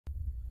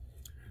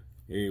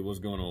Hey, what's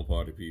going on,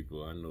 party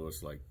people? I know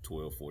it's like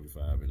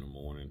 12:45 in the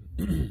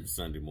morning,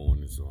 Sunday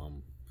morning, so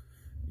I'm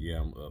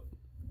up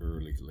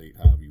early, late,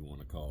 however you want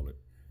to call it.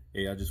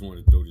 Hey, I just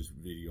wanted to throw this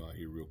video out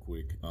here real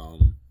quick.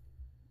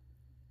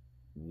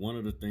 One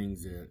of the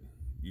things that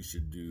you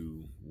should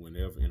do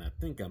whenever, and I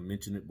think I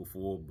mentioned it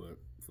before, but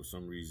for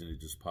some reason it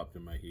just popped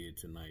in my head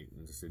tonight,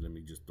 and I said, let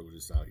me just throw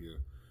this out here.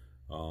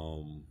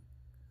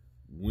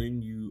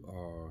 When you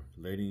are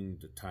letting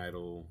the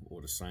title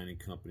or the signing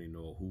company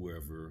know,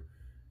 whoever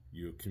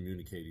you're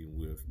communicating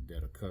with,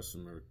 that a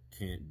customer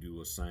can't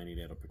do a signing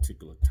at a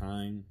particular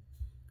time,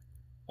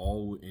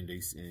 and they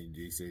say,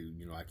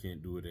 I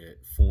can't do it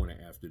at 4 in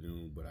the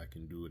afternoon, but I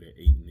can do it at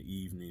 8 in the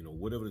evening, or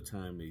whatever the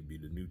time may be,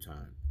 the new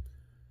time.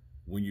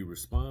 When you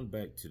respond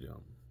back to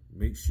them,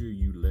 make sure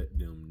you let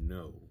them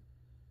know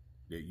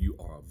that you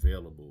are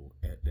available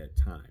at that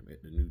time,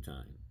 at the new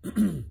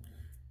time.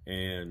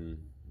 And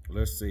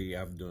let's say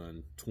I've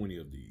done 20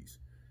 of these.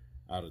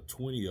 Out of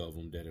 20 of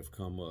them that have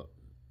come up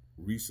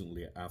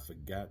recently, I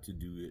forgot to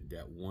do it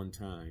that one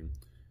time,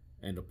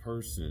 and the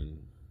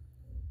person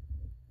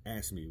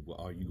asked me, well,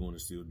 are you going to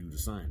still do the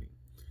signing?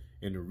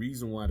 And the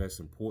reason why that's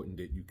important,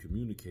 that you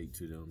communicate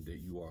to them that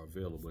you are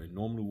available. And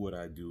normally what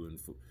I do,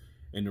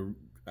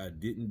 I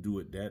didn't do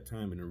it that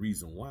time, and the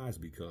reason why is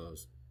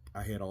because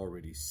I had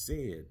already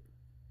said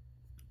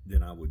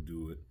that I would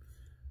do it,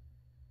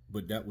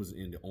 but that was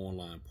in the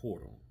online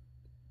portal.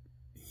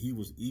 He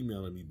was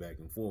emailing me back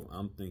and forth.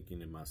 I'm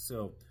thinking to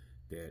myself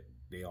that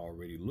they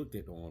already looked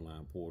at the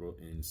online portal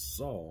and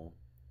saw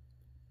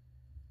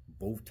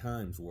both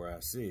times where I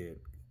said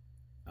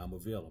I'm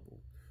available.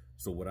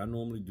 So what I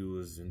normally do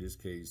is, in this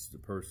case, the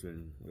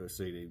person, let's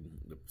say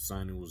the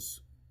signing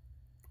was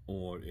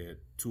on at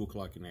 2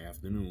 o'clock in the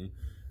afternoon,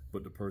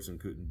 but the person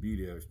couldn't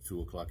be there at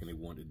 2 o'clock and they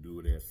wanted to do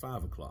it at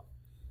 5 o'clock.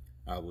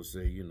 I would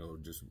say,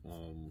 just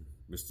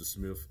Mr.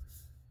 Smith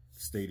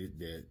stated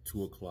that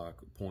 2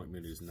 o'clock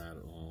appointment is not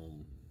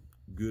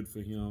good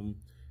for him,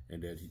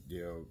 and that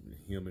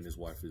him and his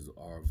wife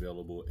are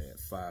available at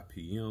 5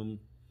 p.m.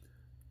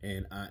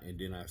 And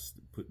then I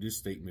put this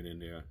statement in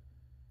there: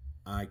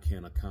 I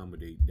can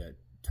accommodate that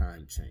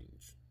time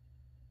change.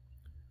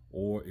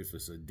 Or if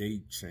it's a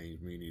date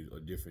change, meaning a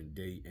different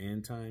date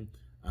and time,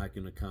 I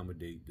can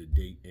accommodate the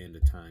date and the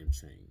time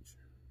change,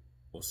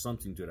 or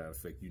something to that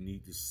effect. You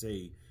need to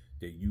say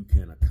that you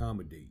can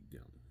accommodate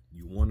them.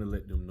 You want to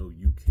let them know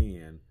you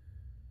can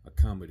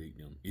accommodate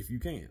them if you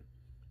can.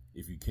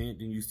 If you can't,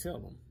 then you tell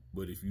them.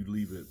 But if you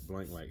leave it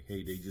blank, like,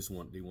 hey, they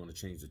want to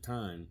change the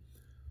time,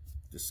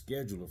 the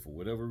scheduler, for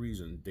whatever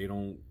reason, they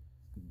don't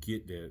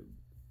get that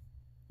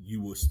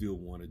you will still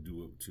want to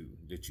do it too,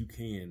 that you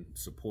can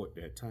support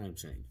that time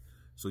change.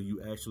 So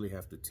you actually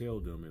have to tell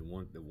them. And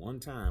the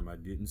one time I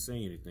didn't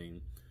say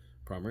anything,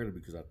 primarily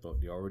because I thought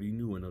they already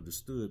knew and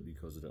understood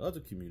because of the other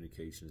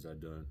communications I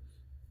done.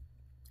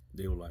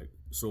 They were like,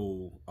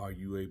 so are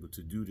you able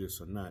to do this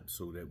or not,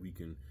 so that we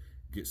can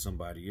get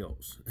somebody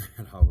else?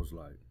 And I was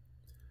like,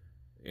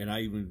 and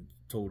I even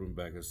told them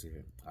back, I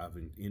said, I've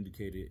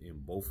indicated in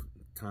both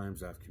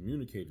times I've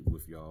communicated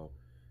with y'all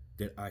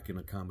that I can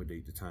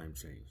accommodate the time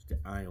change, that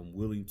I am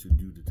willing to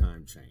do the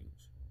time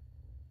change.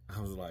 I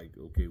was like,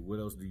 okay, what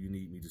else do you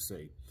need me to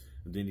say?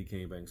 And then he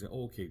came back and said,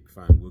 oh, okay,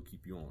 fine, we'll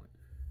keep you on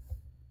it.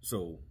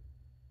 So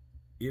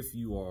if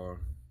you are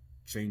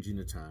changing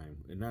the time,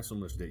 and not so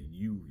much that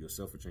you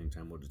yourself are changing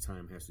time, or the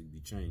time has to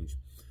be changed,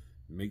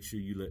 make sure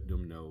you let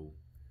them know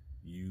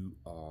you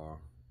are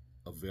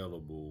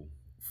available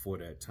for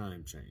that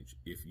time change.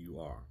 If you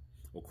are,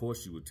 of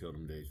course you would tell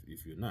them that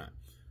if you're not,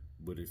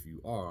 but if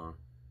you are,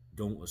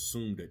 don't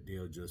assume that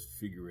they'll just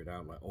figure it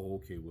out like, oh,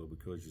 okay, well,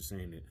 because you're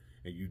saying it,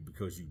 and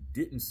because you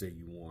didn't say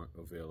you weren't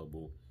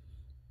available,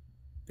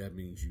 that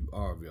means you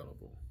are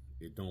available.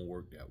 It don't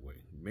work that way.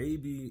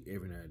 Maybe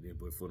every now and then,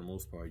 but for the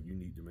most part, you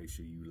need to make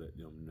sure you let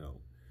them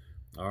know.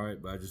 All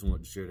right, but I just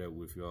wanted to share that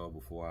with y'all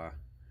before I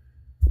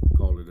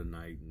call it a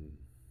night and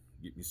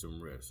get me some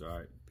rest. All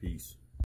right, peace.